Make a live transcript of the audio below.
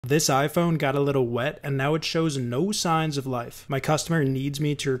This iPhone got a little wet and now it shows no signs of life. My customer needs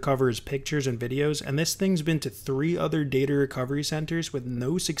me to recover his pictures and videos, and this thing's been to 3 other data recovery centers with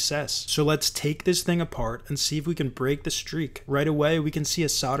no success. So let's take this thing apart and see if we can break the streak. Right away we can see a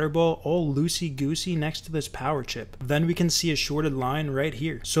solder ball all loosey-goosey next to this power chip. Then we can see a shorted line right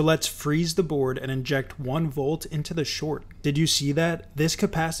here. So let's freeze the board and inject 1 volt into the short. Did you see that? This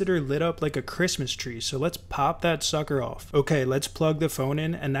capacitor lit up like a Christmas tree, so let's pop that sucker off. Okay, let's plug the phone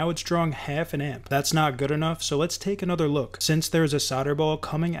in, and now it's drawing half an amp. That's not good enough, so let's take another look. Since there's a solder ball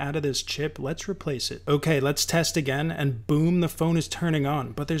coming out of this chip, let's replace it. Okay, let's test again, and boom, the phone is turning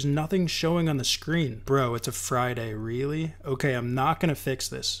on, but there's nothing showing on the screen. Bro, it's a Friday, really? Okay, I'm not gonna fix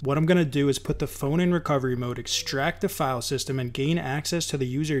this. What I'm gonna do is put the phone in recovery mode, extract the file system, and gain access to the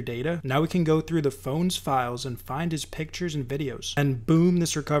user data. Now we can go through the phone's files and find his pictures and videos. And boom,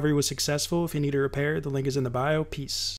 this recovery was successful. If you need a repair, the link is in the bio. Peace.